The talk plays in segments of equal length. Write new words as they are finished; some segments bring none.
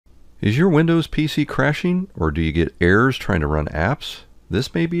Is your Windows PC crashing, or do you get errors trying to run apps?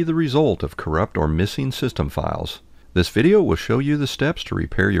 This may be the result of corrupt or missing system files. This video will show you the steps to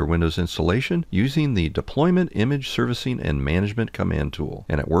repair your Windows installation using the Deployment Image Servicing and Management command tool,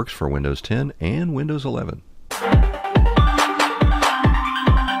 and it works for Windows 10 and Windows 11.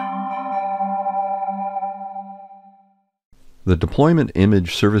 The Deployment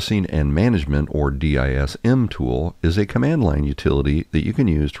Image Servicing and Management, or DISM tool, is a command line utility that you can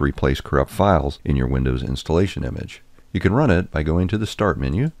use to replace corrupt files in your Windows installation image. You can run it by going to the Start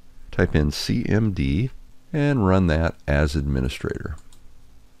menu, type in CMD, and run that as administrator.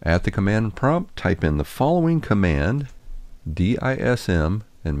 At the command prompt, type in the following command, DISM,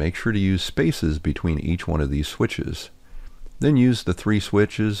 and make sure to use spaces between each one of these switches. Then use the three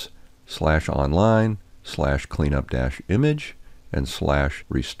switches /online, /cleanup-image, and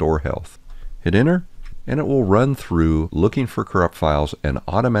 /restorehealth. Hit enter, and it will run through looking for corrupt files and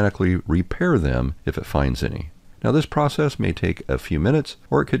automatically repair them if it finds any. Now this process may take a few minutes,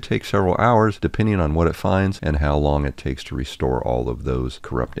 or it could take several hours depending on what it finds and how long it takes to restore all of those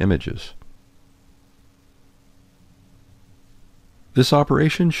corrupt images. This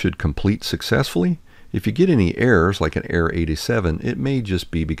operation should complete successfully. If you get any errors, like an error 87, it may just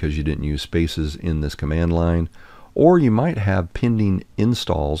be because you didn't use spaces in this command line, or you might have pending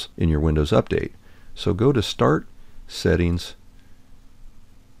installs in your Windows Update. So go to Start, Settings,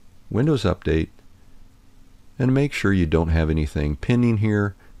 Windows Update, and make sure you don't have anything pending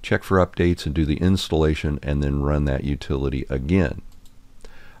here. Check for updates and do the installation, and then run that utility again.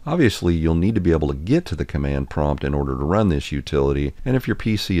 Obviously, you'll need to be able to get to the command prompt in order to run this utility, and if your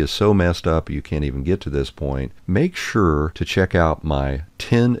PC is so messed up you can't even get to this point, make sure to check out my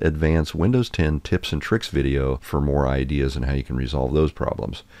 10 advanced Windows 10 tips and tricks video for more ideas on how you can resolve those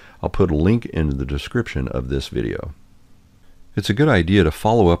problems. I'll put a link in the description of this video. It's a good idea to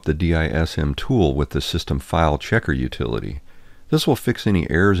follow up the DISM tool with the System File Checker utility. This will fix any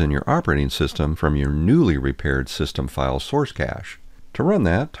errors in your operating system from your newly repaired system file source cache. To run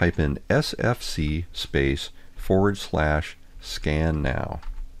that, type in sfc /scannow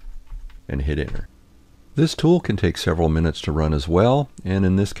and hit enter. This tool can take several minutes to run as well, and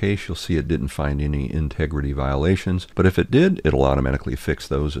in this case you'll see it didn't find any integrity violations, but if it did, it'll automatically fix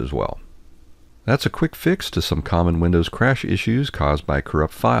those as well. That's a quick fix to some common Windows crash issues caused by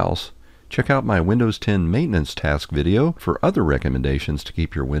corrupt files. Check out my Windows 10 maintenance task video for other recommendations to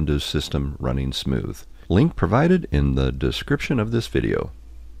keep your Windows system running smooth. Link provided in the description of this video.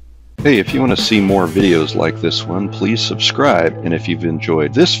 Hey, if you want to see more videos like this one, please subscribe, and if you've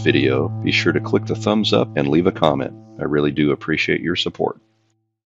enjoyed this video, be sure to click the thumbs up and leave a comment. I really do appreciate your support.